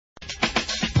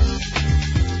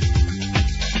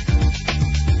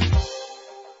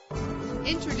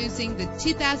Introducing the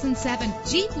 2007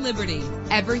 Jeep Liberty.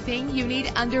 Everything you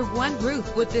need under one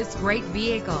roof with this great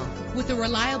vehicle. With a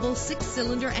reliable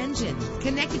 6-cylinder engine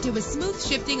connected to a smooth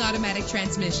shifting automatic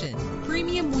transmission.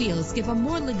 Premium wheels give a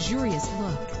more luxurious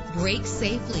look. Brake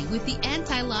safely with the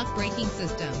anti-lock braking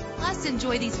system. Plus,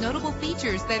 enjoy these notable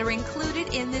features that are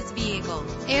included in this vehicle: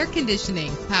 air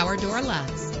conditioning, power door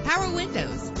locks, power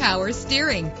windows, power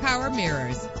steering, power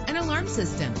mirrors, an alarm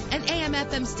system, an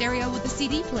AM/FM stereo with a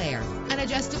CD player, an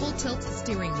adjustable tilt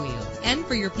steering wheel. And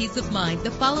for your peace of mind,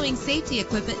 the following safety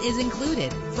equipment is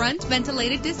included: front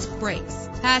ventilated disc brakes,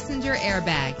 passenger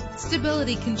airbag,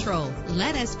 stability control.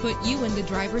 Let us put you in the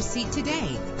driver's seat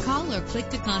today. Call or click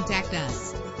to contact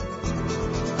us.